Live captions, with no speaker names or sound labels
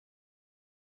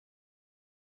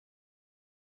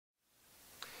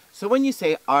So when you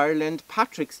say Ireland,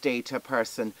 Patrick's Day to a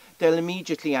person, they'll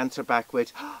immediately answer back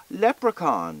with,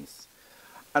 leprechauns.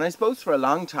 And I suppose for a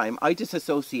long time, I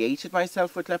disassociated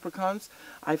myself with leprechauns.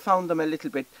 I found them a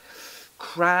little bit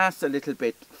crass, a little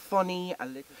bit funny,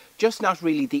 just not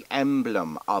really the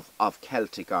emblem of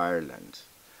Celtic Ireland.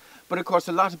 But of course,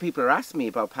 a lot of people are asking me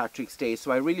about Patrick's Day,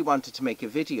 so I really wanted to make a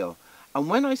video. And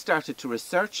when I started to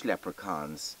research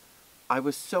leprechauns, I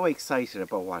was so excited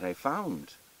about what I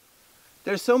found.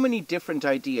 There's so many different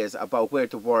ideas about where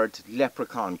the word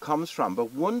leprechaun comes from,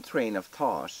 but one train of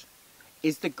thought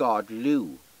is the god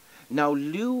Lu. Now,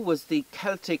 Lu was the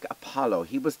Celtic Apollo.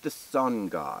 He was the sun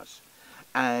god.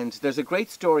 And there's a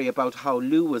great story about how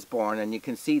Lu was born, and you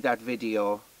can see that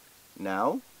video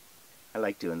now. I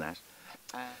like doing that.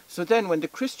 So then when the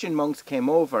Christian monks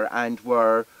came over and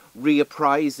were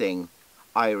reappraising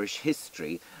Irish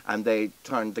history, and they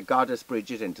turned the goddess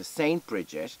Bridget into Saint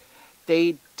Bridget,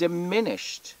 they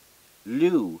diminished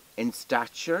Lu in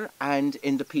stature and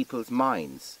in the people's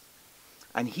minds.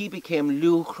 And he became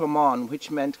Lu Chramon,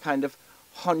 which meant kind of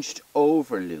hunched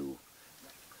over Lu.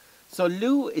 So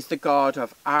Lu is the god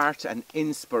of art and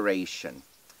inspiration.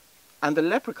 And the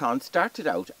leprechaun started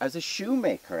out as a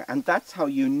shoemaker, and that's how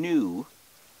you knew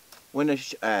when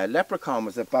a leprechaun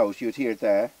was about. You'd hear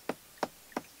the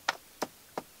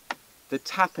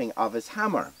tapping of his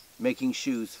hammer, making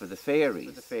shoes for the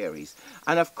fairies.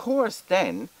 And of course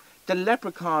then, the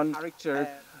leprechaun character,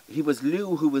 he was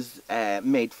Lu, who was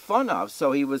made fun of,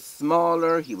 so he was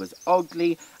smaller, he was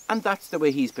ugly, and that's the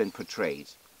way he's been portrayed.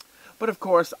 But of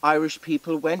course, Irish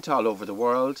people went all over the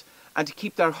world, and to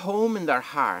keep their home in their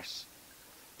heart,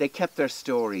 they kept their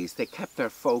stories, they kept their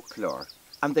folklore,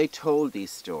 and they told these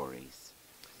stories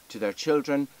to their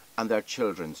children and their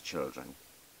children's children.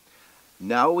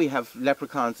 Now we have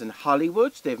leprechauns in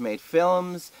Hollywood. They've made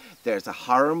films. There's a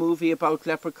horror movie about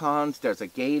leprechauns. There's a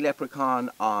gay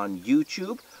leprechaun on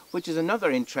YouTube, which is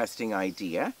another interesting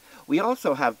idea. We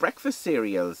also have breakfast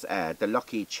cereals, the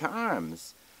Lucky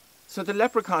Charms. So the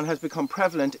leprechaun has become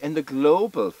prevalent in the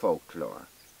global folklore,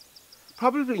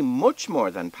 probably much more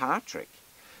than Patrick.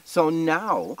 So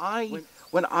now,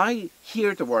 when I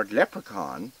hear the word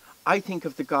leprechaun, I think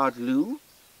of the god Lu.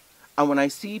 And when I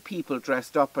see people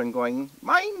dressed up and going,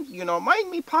 mind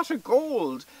me pot of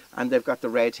gold, and they've got the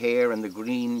red hair and the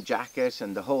green jacket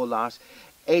and the whole lot,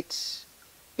 it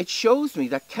shows me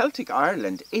that Celtic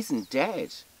Ireland isn't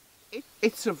dead.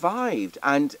 It survived,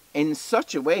 and in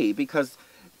such a way, because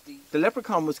the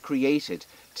leprechaun was created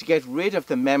to get rid of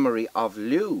the memory of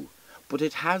Lu, but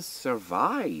it has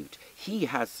survived. He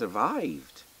has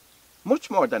survived. Much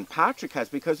more than Patrick has,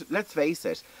 because let's face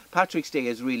it, Patrick's Day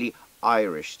is really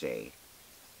Irish Day.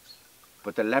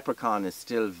 But the leprechaun is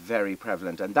still very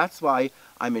prevalent, and that's why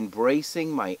I'm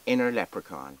embracing my inner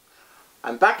leprechaun.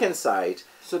 I'm back inside.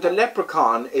 So the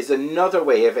leprechaun is another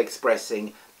way of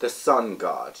expressing the sun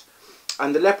god.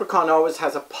 And the leprechaun always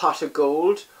has a pot of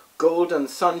gold. Gold and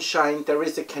sunshine, there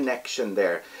is a connection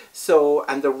there. So,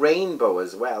 and the rainbow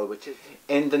as well, which is,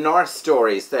 in the Norse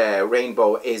stories, the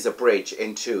rainbow is a bridge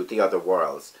into the other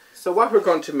worlds. So what we're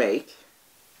going to make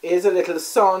is a little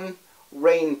sun,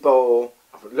 rainbow,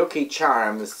 Lucky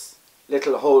Charms,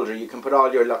 little holder. You can put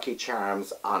all your Lucky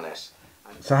Charms on it.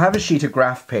 So I have a sheet of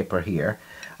graph paper here,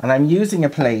 and I'm using a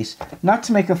plate, not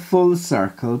to make a full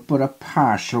circle, but a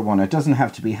partial one. It doesn't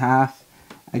have to be half.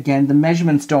 Again, the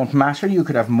measurements don't matter. You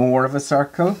could have more of a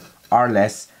circle or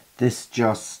less. This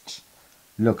just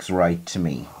looks right to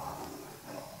me.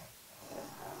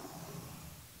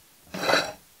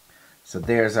 So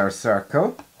there's our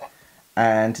circle,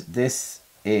 and this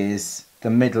is the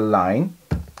middle line.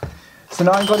 So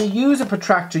now I'm going to use a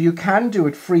protractor. You can do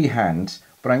it freehand,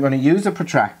 but I'm going to use a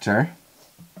protractor.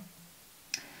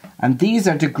 And these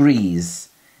are degrees.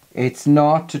 It's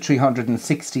 0 to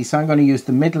 360, so I'm going to use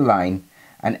the middle line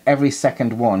and every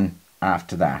second one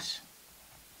after that.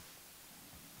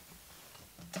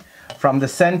 From the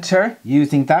center,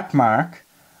 using that mark,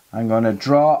 I'm going to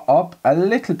draw up a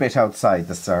little bit outside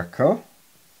the circle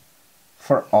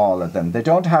for all of them. They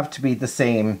don't have to be the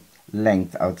same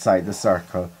length outside the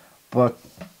circle, but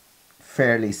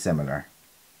fairly similar.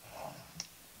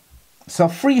 So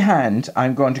freehand,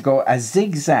 I'm going to go a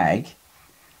zigzag,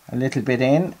 a little bit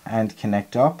in and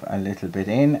connect up, a little bit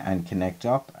in and connect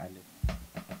up.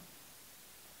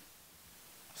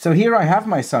 So here I have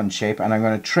my sun shape, and I'm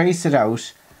going to trace it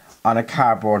out on a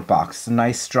cardboard box, a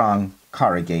nice strong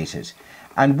corrugated.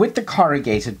 And with the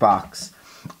corrugated box,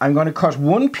 I'm going to cut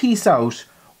one piece out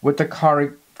with the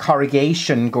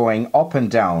corrugation going up and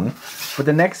down. But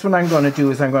the next one I'm going to do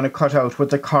is I'm going to cut out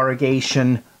with the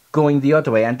corrugation going the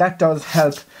other way. And that does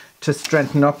help to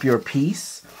strengthen up your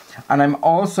piece. And I'm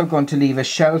also going to leave a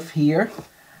shelf here.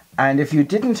 And if you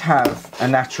didn't have a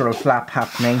natural flap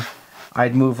happening,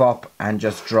 I'd move up and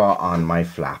just draw on my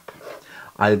flap.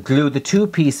 I'll glue the two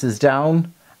pieces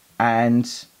down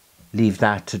and leave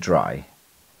that to dry.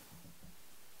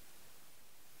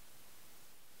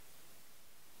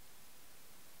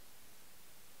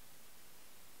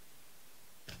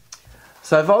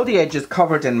 So I've all the edges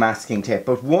covered in masking tape,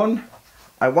 but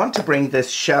I want to bring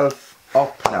this shelf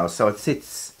up now so it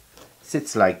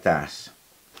sits like that.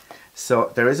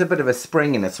 So there is a bit of a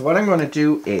spring in it. So what I'm going to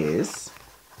do is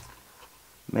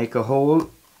make a hole.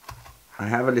 I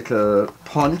have a little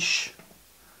punch,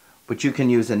 but you can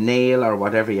use a nail or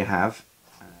whatever you have.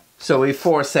 So we have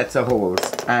 4 sets of holes,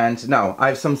 and now I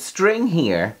have some string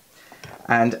here,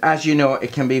 and as you know,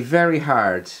 it can be very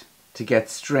hard to get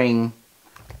string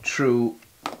through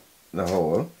the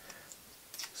hole.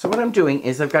 So what I'm doing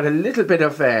is I've got a little bit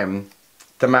of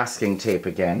the masking tape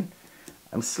again.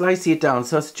 I'm slicing it down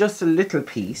so it's just a little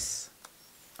piece.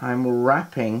 I'm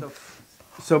wrapping.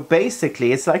 So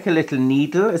basically it's like a little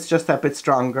needle, it's just a bit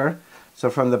stronger. So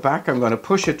from the back I'm going to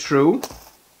push it through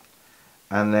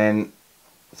and then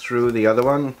through the other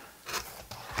one.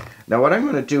 Now what I'm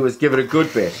going to do is give it a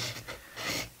good bit,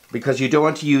 because you don't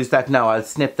want to use that now. I'll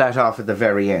snip that off at the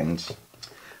very end.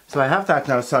 So I have that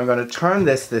now, so I'm going to turn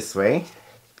this way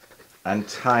and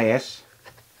tie it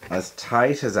as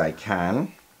tight as I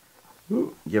can.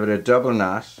 Ooh, give it a double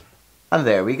knot, and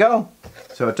there we go.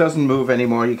 So it doesn't move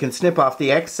anymore. You can snip off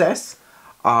the excess,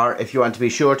 or if you want to be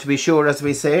sure as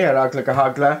we say, or ogla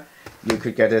hogla, you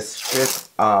could get a strip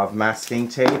of masking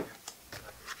tape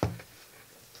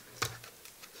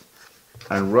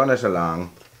and run it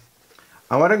along.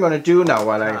 And what I'm going to do now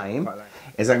while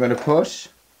is I'm going to put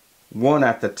one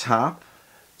at the top.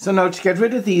 So now to get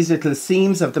rid of these little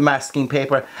seams of the masking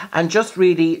paper and just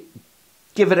really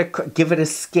give it a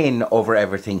skin over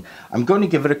everything, I'm going to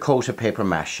give it a coat of paper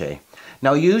mache.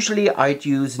 Now usually I'd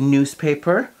use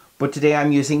newspaper, but today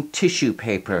I'm using tissue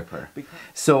paper.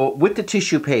 So with the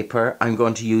tissue paper I'm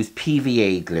going to use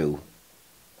PVA glue.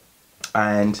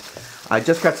 And I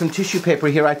just got some tissue paper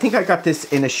here. I think I got this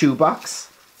in a shoebox.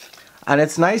 And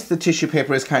it's nice the tissue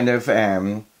paper is kind of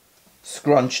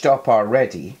scrunched up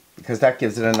already, because that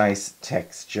gives it a nice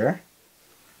texture.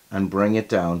 And bring it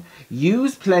down.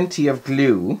 Use plenty of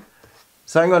glue.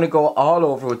 So I'm going to go all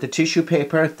over with the tissue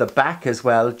paper, the back as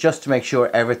well, just to make sure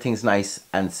everything's nice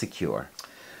and secure.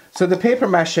 So the paper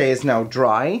mache is now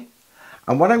dry.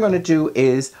 And what I'm going to do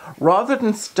is, rather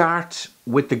than start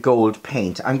with the gold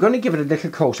paint, I'm going to give it a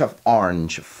little coat of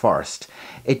orange first.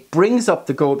 It brings up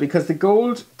the gold, because the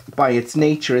gold by its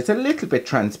nature is a little bit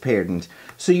transparent.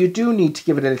 So you do need to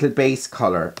give it a little base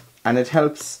colour, and it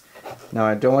helps. Now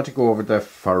I don't want to go over the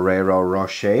Ferrero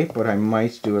Rocher, but I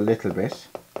might do a little bit.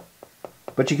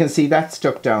 But you can see that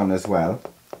stuck down as well.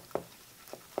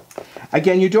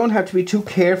 Again, you don't have to be too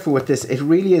careful with this. It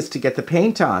really is to get the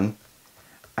paint on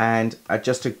and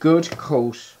just a good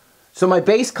coat. So my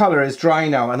base colour is dry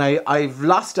now, and I've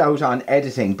lost out on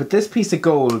editing, but this piece of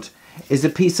gold is a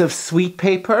piece of sweet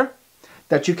paper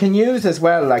that you can use as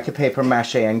well, like a paper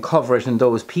mache, and cover it in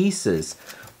those pieces.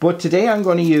 But today I'm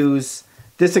going to use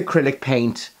this acrylic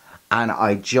paint, and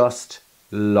I just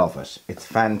love it. It's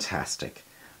fantastic.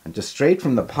 And just straight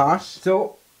from the pot.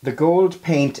 So the gold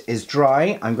paint is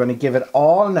dry. I'm going to give it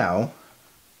all now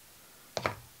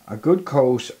a good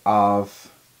coat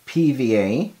of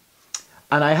PVA.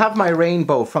 And I have my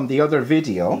rainbow from the other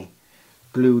video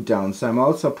glued down. So I'm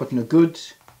also putting a good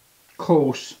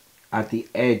coat at the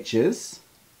edges.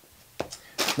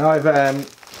 Now I've a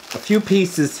few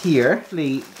pieces here,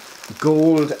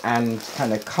 gold and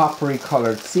kind of coppery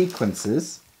coloured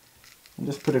sequences. I'll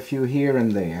just put a few here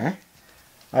and there.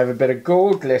 I have a bit of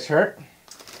gold glitter,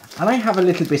 and I have a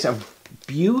little bit of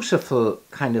beautiful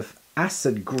kind of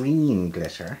acid green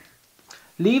glitter.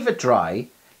 Leave it dry.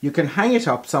 You can hang it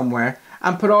up somewhere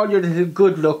and put all your little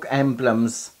good look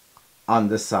emblems on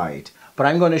the side. But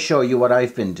I'm going to show you what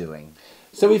I've been doing.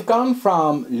 So we've gone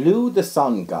from Lou the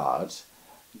sun god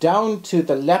down to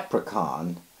the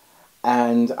leprechaun,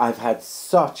 and I've had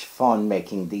such fun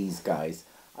making these guys.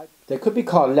 They could be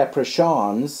called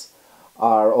Leprechauns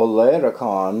or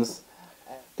Leprechauns.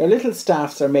 Their little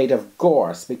staffs are made of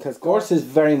gorse, because gorse is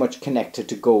very much connected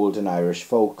to gold in Irish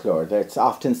folklore. It's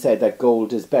often said that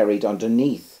gold is buried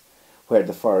underneath where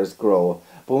the firs grow.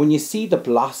 But when you see the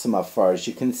blossom of firs,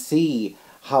 you can see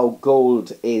how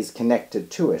gold is connected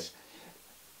to it.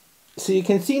 So you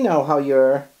can see now how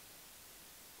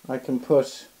I can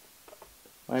put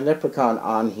my leprechaun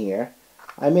on here.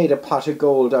 I made a pot of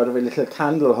gold out of a little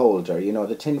candle holder, you know,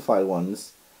 the tinfoil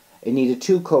ones. It needed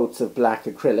 2 coats of black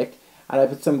acrylic, and I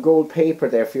put some gold paper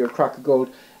there for your crock of gold.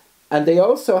 And they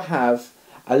also have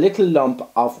a little lump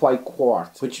of white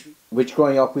quartz, which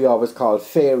growing up we always called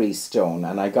fairy stone,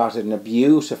 and I got it in a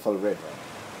beautiful river.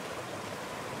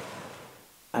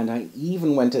 And I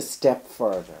even went a step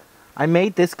further. I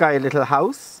made this guy a little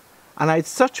house, and I had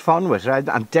such fun with it.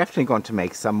 I'm definitely going to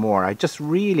make some more. I just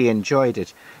really enjoyed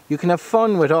it. You can have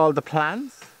fun with all the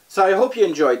plans. So I hope you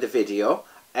enjoyed the video.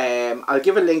 I'll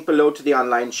give a link below to the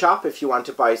online shop if you want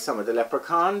to buy some of the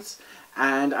leprechauns.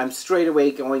 And I'm straight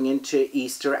away going into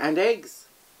Easter and eggs.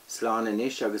 Slán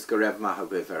anish agus go raibh maith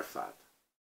go bhfuil fad.